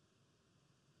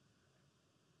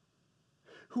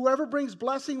 Whoever brings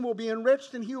blessing will be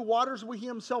enriched, and he who waters will he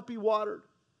himself be watered.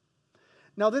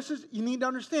 Now you need to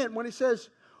understand, when it says,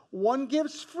 one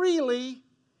gives freely,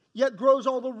 yet grows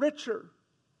all the richer.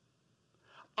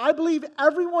 I believe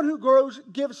everyone who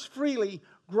gives freely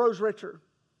grows richer.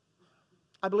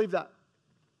 I believe that.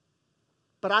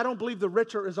 But I don't believe the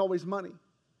richer is always money.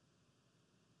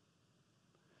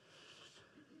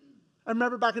 I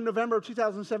remember back in November of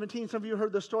 2017, some of you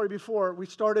heard the story before,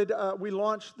 we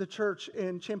launched the church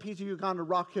in Champezi, Uganda,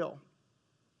 Rock Hill.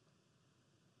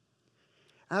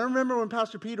 And I remember when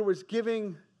Pastor Peter was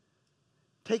taking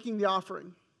the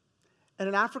offering. And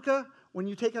in Africa, when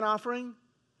you take an offering,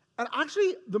 and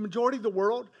actually the majority of the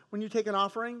world, when you take an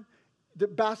offering, the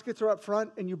baskets are up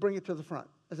front and you bring it to the front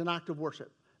as an act of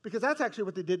worship. Because that's actually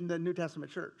what they did in the New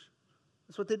Testament church.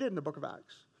 That's what they did in the book of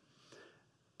Acts.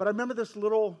 But I remember this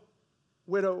little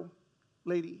widow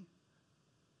lady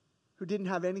who didn't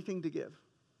have anything to give.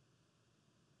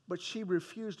 But she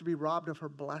refused to be robbed of her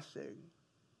blessing.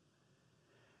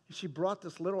 And she brought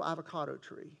this little avocado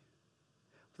tree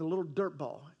with a little dirt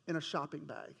ball in a shopping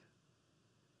bag.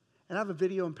 And I have a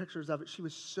video and pictures of it. She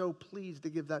was so pleased to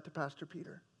give that to Pastor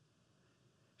Peter.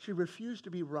 She refused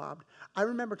to be robbed. I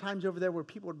remember times over there where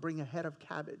people would bring a head of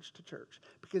cabbage to church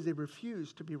because they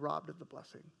refused to be robbed of the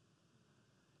blessing.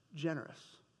 Generous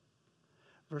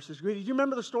versus greedy. Do you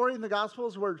remember the story in the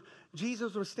Gospels where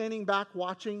Jesus was standing back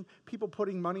watching people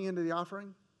putting money into the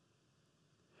offering?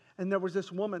 And there was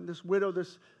this woman, this widow,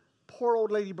 this poor old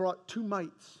lady brought 2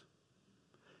 mites.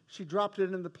 She dropped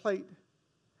it in the plate.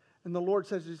 And the Lord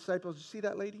says to his disciples, you see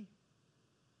that lady?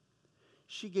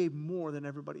 She gave more than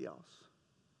everybody else.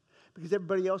 Because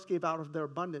everybody else gave out of their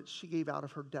abundance. She gave out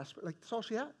of her desperate. Like, that's all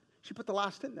she had. She put the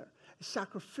last in there. It's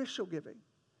sacrificial giving.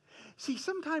 See,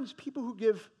 sometimes people who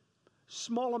give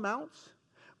small amounts,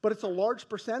 but it's a large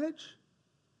percentage,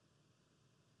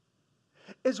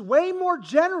 is way more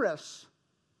generous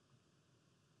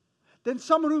than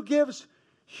someone who gives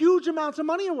huge amounts of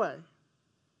money away.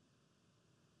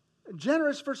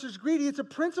 Generous versus greedy. It's a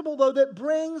principle, though, that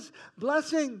brings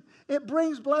blessing. It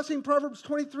brings blessing. Proverbs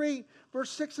 23, verse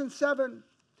 6 and 7.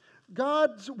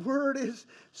 God's word is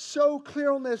so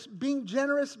clear on this. Being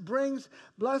generous brings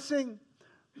blessing.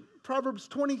 Proverbs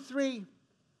 23.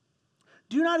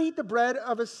 Do not eat the bread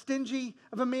of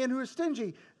a man who is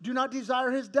stingy. Do not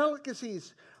desire his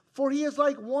delicacies. For he is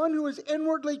like one who is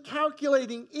inwardly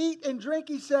calculating. Eat and drink,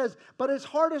 he says, but his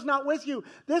heart is not with you.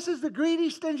 This is the greedy,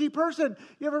 stingy person.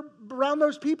 You ever around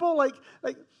those people? Like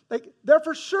they're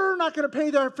for sure not going to pay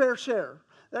their fair share.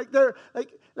 They're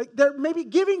maybe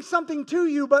giving something to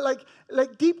you, but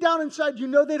like deep down inside, you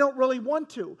know they don't really want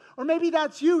to. Or maybe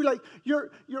that's you. Like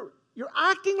you're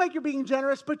acting like you're being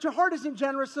generous, but your heart isn't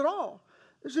generous at all.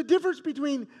 There's a difference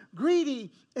between greedy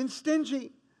and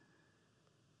stingy.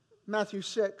 Matthew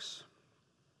 6,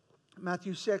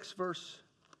 verse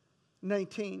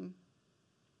 19.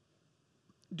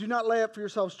 Do not lay up for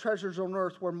yourselves treasures on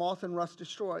earth where moth and rust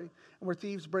destroy and where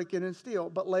thieves break in and steal.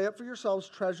 But lay up for yourselves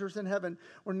treasures in heaven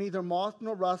where neither moth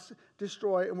nor rust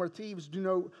destroy and where thieves do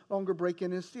no longer break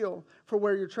in and steal. For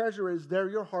where your treasure is, there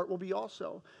your heart will be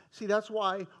also. See, that's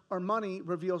why our money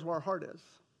reveals where our heart is.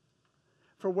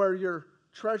 For where your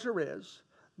treasure is,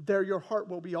 there your heart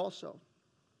will be also.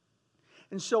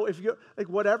 And so if you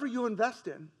whatever you invest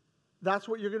in, that's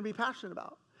what you're going to be passionate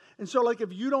about. And so if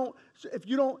you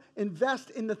don't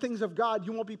invest in the things of God,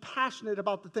 you won't be passionate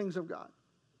about the things of God.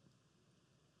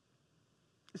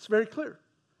 It's very clear.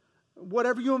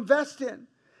 Whatever you invest in.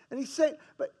 And he's saying,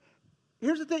 but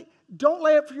here's the thing, don't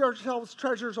lay up for yourselves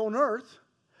treasures on earth,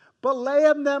 but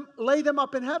lay them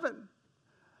up in heaven.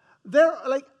 They're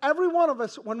like every one of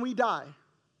us when we die.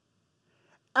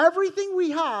 Everything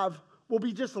we have will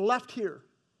be just left here.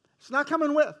 It's not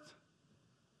coming with.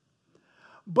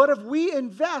 But if we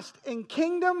invest in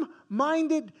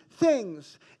kingdom-minded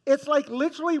things, it's like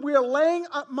literally we are laying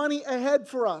up money ahead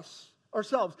for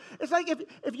ourselves. It's like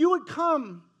if you would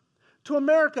come to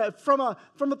America from a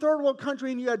third world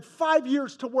country and you had 5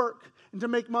 years to work and to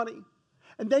make money,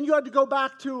 and then you had to go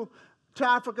back to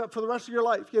Africa for the rest of your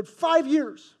life. You had 5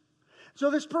 years. So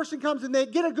this person comes and they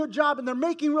get a good job and they're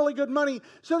making really good money.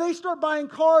 So they start buying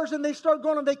cars and they start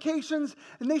going on vacations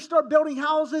and they start building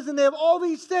houses and they have all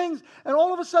these things. And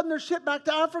all of a sudden they're shipped back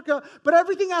to Africa, but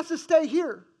everything has to stay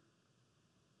here.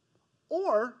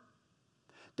 Or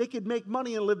they could make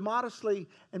money and live modestly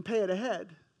and pay it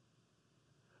ahead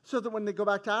so that when they go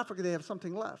back to Africa, they have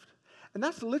something left. And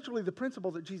that's literally the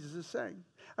principle that Jesus is saying.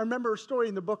 I remember a story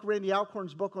in the book, Randy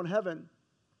Alcorn's book on heaven.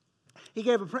 He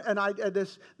gave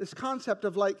this concept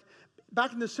of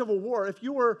back in the Civil War, if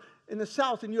you were in the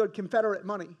South and you had Confederate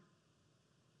money,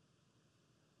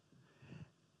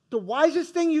 the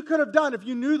wisest thing you could have done if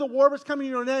you knew the war was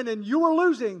coming to an end and you were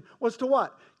losing was to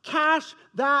what? Cash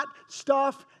that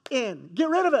stuff in. Get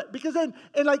rid of it, because in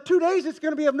 2 days it's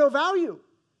going to be of no value.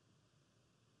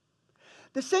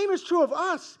 The same is true of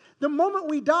us. The moment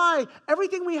we die,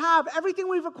 everything we have, everything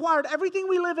we've acquired, everything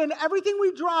we live in, everything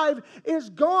we drive is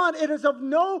gone. It is of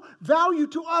no value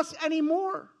to us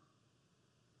anymore.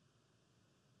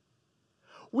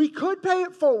 We could pay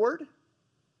it forward. Do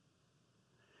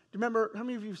you remember, how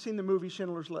many of you have seen the movie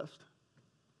Schindler's List?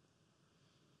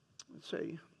 Let's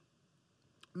see.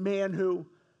 Man who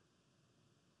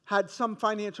had some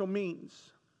financial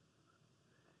means.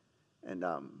 And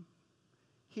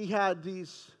he had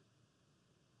these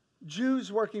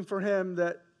Jews working for him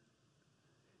that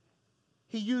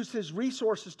he used his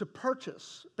resources to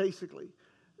purchase, basically,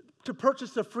 to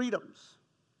purchase the freedoms.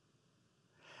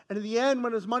 And in the end,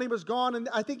 when his money was gone, and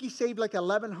I think he saved like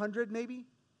 $1,100 maybe.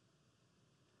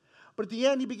 But at the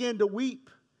end, he began to weep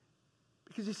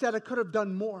because he said, I could have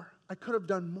done more. I could have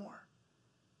done more.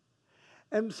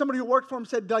 And somebody who worked for him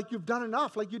said, like, you've done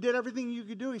enough. Like, you did everything you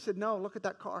could do. He said, no, look at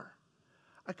that car.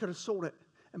 I could have sold it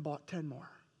and bought 10 more.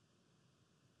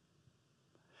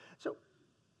 So,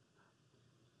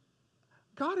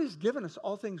 God has given us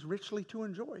all things richly to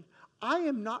enjoy. I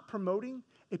am not promoting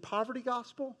a poverty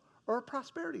gospel or a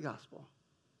prosperity gospel.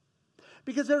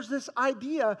 Because there's this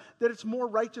idea that it's more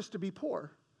righteous to be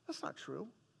poor. That's not true.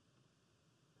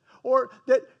 Or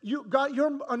that you're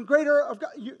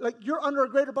under a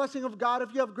greater blessing of God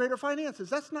if you have greater finances.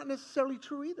 That's not necessarily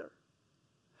true either.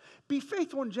 Be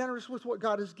faithful and generous with what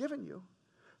God has given you.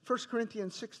 1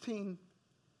 Corinthians 16.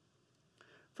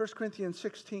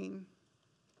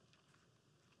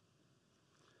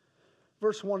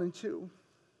 Verse 1 and 2.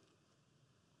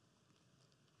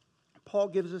 Paul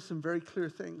gives us some very clear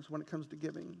things when it comes to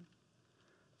giving.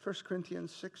 1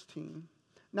 Corinthians 16.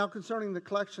 Now concerning the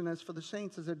collection, as for the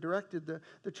saints, as I directed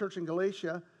the church in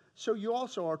Galatia, so you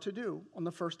also are to do on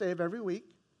the first day of every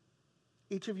week.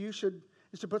 Each of you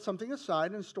is to put something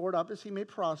aside and store it up as he may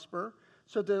prosper,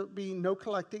 so there'll be no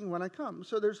collecting when I come.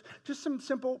 So there's just some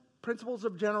simple principles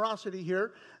of generosity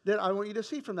here that I want you to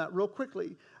see from that real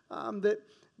quickly.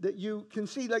 That you can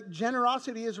see, like,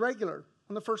 generosity is regular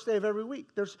on the first day of every week.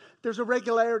 There's a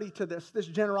regularity to this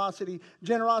generosity.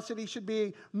 Generosity should be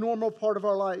a normal part of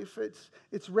our life.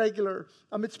 It's regular.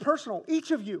 It's personal.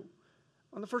 Each of you,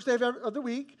 on the first day of the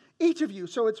week, each of you.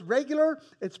 So it's regular,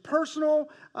 it's personal.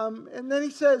 And then he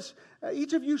says,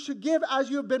 each of you should give as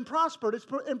you have been prospered. It's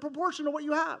in proportion to what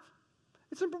you have.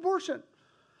 It's in proportion.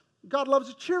 God loves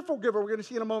a cheerful giver. We're going to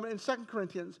see in a moment in 2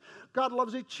 Corinthians. God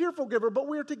loves a cheerful giver, but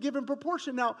we are to give in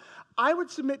proportion. Now, I would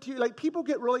submit to you, like, people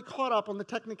get really caught up on the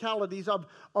technicalities of,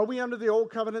 are we under the old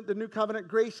covenant, the new covenant,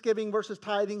 grace giving versus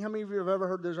tithing? How many of you have ever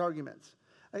heard those arguments?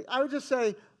 Like, I would just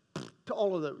say to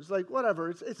all of those, like,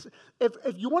 whatever. If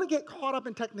you want to get caught up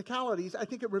in technicalities, I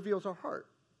think it reveals our heart.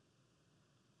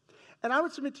 And I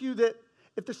would submit to you that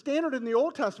if the standard in the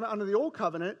Old Testament under the old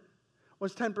covenant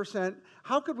was 10%,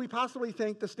 how could we possibly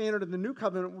think the standard in the new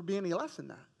covenant would be any less than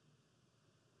that?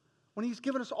 When he's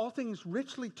given us all things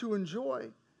richly to enjoy.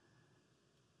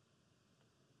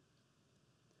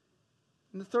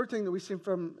 And the third thing that we see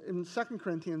in 2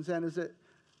 Corinthians then is that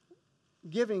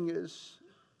giving is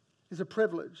a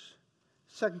privilege.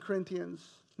 2 Corinthians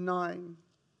 9.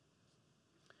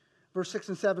 Verse 6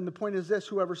 and 7, the point is this: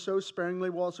 whoever sows sparingly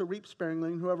will also reap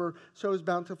sparingly, and whoever sows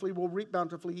bountifully will reap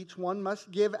bountifully. Each one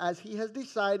must give as he has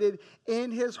decided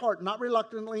in his heart, not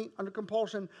reluctantly, under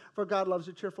compulsion, for God loves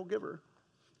a cheerful giver.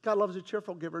 God loves a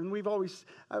cheerful giver. And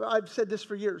I've said this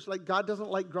for years, like, God doesn't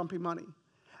like grumpy money.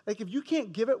 Like, if you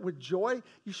can't give it with joy,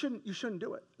 you shouldn't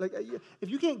do it. Like, if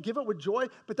you can't give it with joy,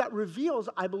 but that reveals,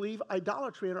 I believe,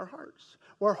 idolatry in our hearts,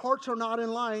 where our hearts are not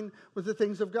in line with the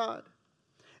things of God.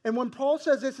 And when Paul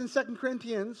says this in 2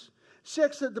 Corinthians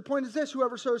 6, that the point is this: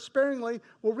 whoever sows sparingly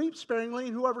will reap sparingly,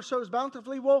 and whoever sows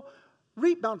bountifully will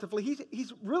reap bountifully.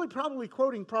 He's really probably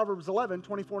quoting Proverbs 11,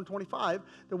 24 and 25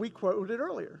 that we quoted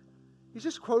earlier. He's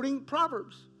just quoting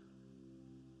Proverbs.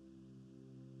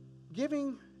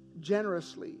 Giving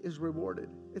generously is rewarded.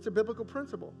 It's a biblical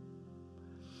principle.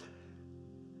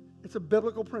 It's a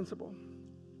biblical principle.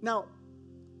 Now,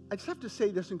 I just have to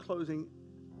say this in closing.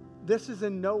 This is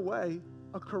in no way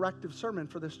a corrective sermon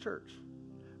for this church,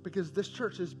 because this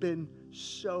church has been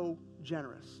so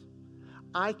generous.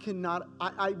 I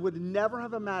would never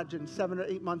have imagined 7 or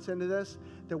 8 months into this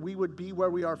that we would be where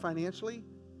we are financially.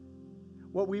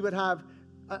 What we would have,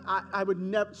 I would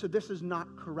never, so this is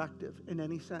not corrective in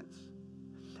any sense.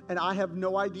 And I have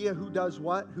no idea who does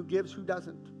what, who gives, who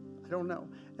doesn't. I don't know.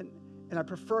 And I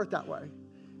prefer it that way.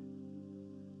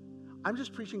 I'm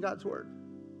just preaching God's word.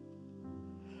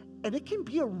 And it can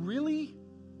be a really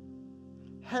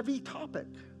heavy topic.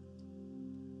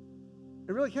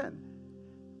 It really can.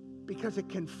 Because it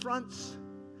confronts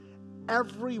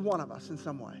every one of us in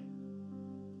some way.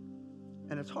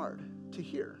 And it's hard to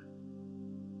hear.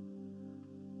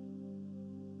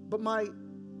 But my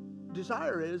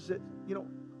desire is that,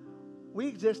 we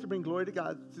exist to bring glory to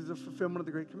God through the fulfillment of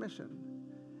the Great Commission.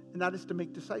 And that is to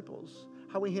make disciples.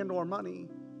 How we handle our money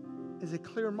is a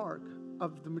clear mark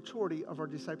of the maturity of our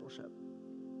discipleship.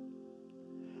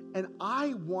 And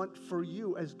I want for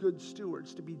you as good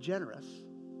stewards to be generous.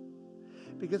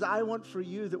 Because I want for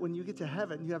you that when you get to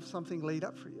heaven, you have something laid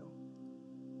up for you.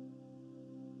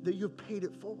 That you've paid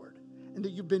it forward. And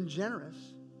that you've been generous.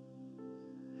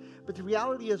 But the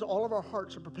reality is all of our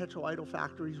hearts are perpetual idol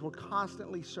factories. We're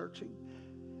constantly searching.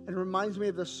 And it reminds me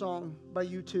of this song by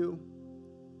U2.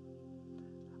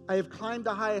 I have climbed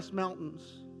the highest mountains.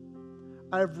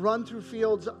 I have run through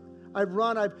fields. I've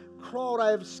crawled. I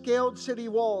have scaled city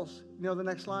walls. You know the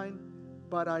next line?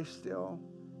 But I still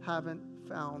haven't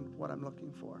found what I'm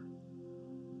looking for.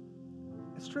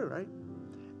 It's true, right?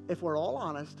 If we're all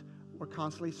honest, we're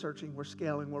constantly searching, we're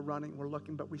scaling, we're running, we're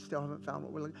looking, but we still haven't found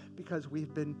what we're looking for because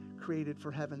we've been created for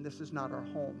heaven. This is not our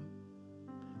home.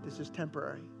 This is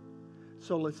temporary.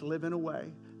 So let's live in a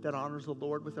way that honors the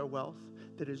Lord with our wealth,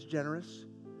 that is generous.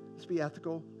 Let's be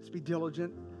ethical. Let's be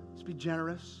diligent. Let's be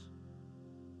generous.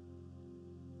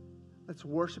 Let's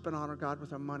worship and honor God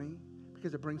with our money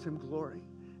because it brings Him glory.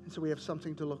 And so we have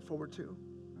something to look forward to.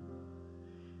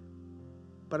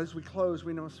 But as we close,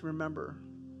 we must remember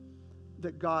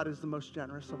that God is the most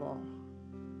generous of all.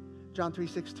 John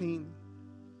 3:16.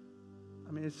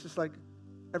 It's just like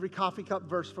every coffee cup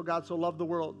verse. For God so loved the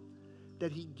world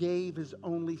that He gave His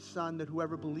only Son, that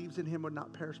whoever believes in Him would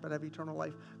not perish but have eternal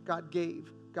life. God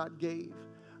gave. God gave.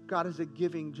 God is a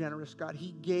giving, generous God.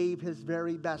 He gave His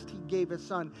very best. He gave His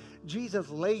Son. Jesus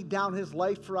laid down His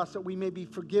life for us that we may be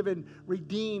forgiven,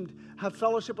 redeemed, have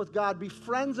fellowship with God, be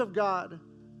friends of God.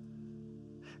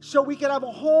 So we can have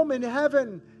a home in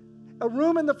heaven, a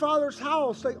room in the Father's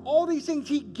house. Like all these things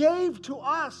He gave to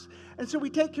us. And so we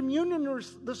take communion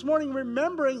this morning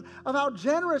remembering of how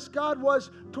generous God was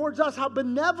towards us, how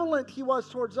benevolent He was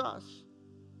towards us.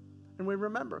 And we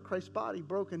remember Christ's body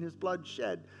broken, His blood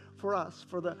shed for us,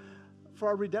 for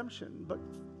our redemption. But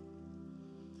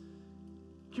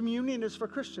communion is for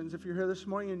Christians. If you're here this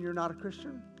morning and you're not a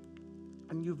Christian,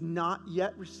 and you've not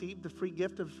yet received the free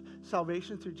gift of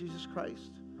salvation through Jesus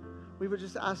Christ, we would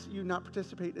just ask that you not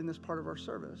participate in this part of our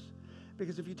service.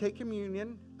 Because if you take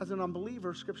communion as an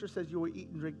unbeliever, Scripture says you will eat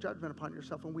and drink judgment upon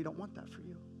yourself, and we don't want that for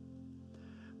you.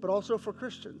 But also for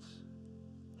Christians,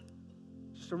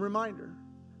 just a reminder,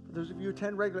 for those of you who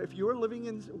attend regularly, if you are living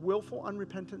in willful,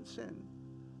 unrepentant sin,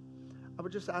 I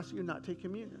would just ask you not take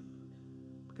communion.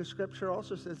 Because Scripture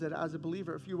also says that as a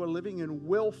believer, if you are living in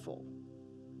willful,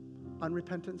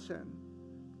 unrepentant sin,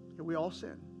 we all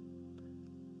sin.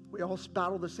 We all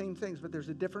battle the same things, but there's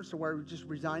a difference to where we just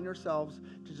resign ourselves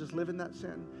to just live in that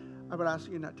sin. I would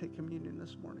ask you not take communion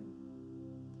this morning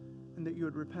and that you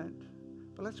would repent.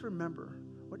 But let's remember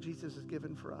what Jesus has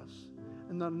given for us.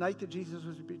 And the night that Jesus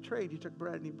was betrayed, He took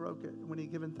bread and He broke it. And when He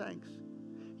had given thanks,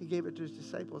 He gave it to His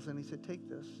disciples and He said, take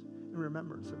this in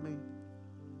remembrance of me.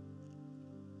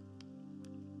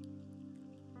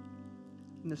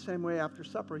 In the same way, after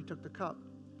supper, He took the cup.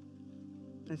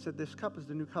 And He said, this cup is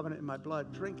the new covenant in my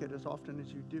blood. Drink it as often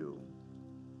as you do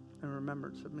in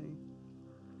remembrance of me.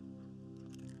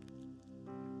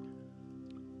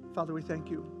 Father, we thank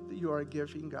You that You are a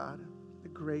giving God, a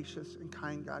gracious and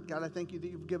kind God. God, I thank You that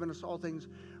You've given us all things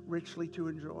richly to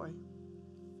enjoy.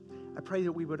 I pray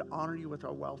that we would honor You with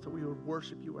our wealth, that we would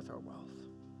worship You with our wealth.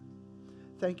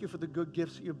 Thank You for the good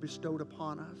gifts that You've bestowed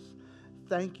upon us.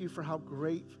 Thank You for how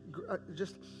great,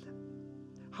 just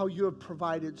how You have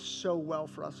provided so well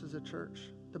for us as a church,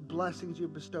 the blessings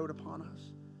You've bestowed upon us.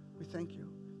 We thank You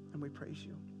and we praise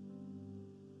You.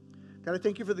 God, I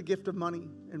thank You for the gift of money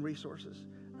and resources.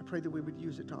 I pray that we would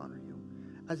use it to honor You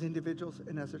as individuals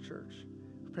and as a church.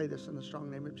 We pray this in the strong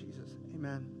name of Jesus.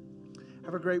 Amen.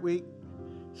 Have a great week.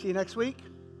 See you next week.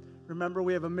 Remember,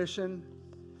 we have a mission,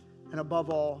 and above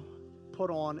all, put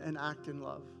on and act in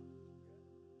love.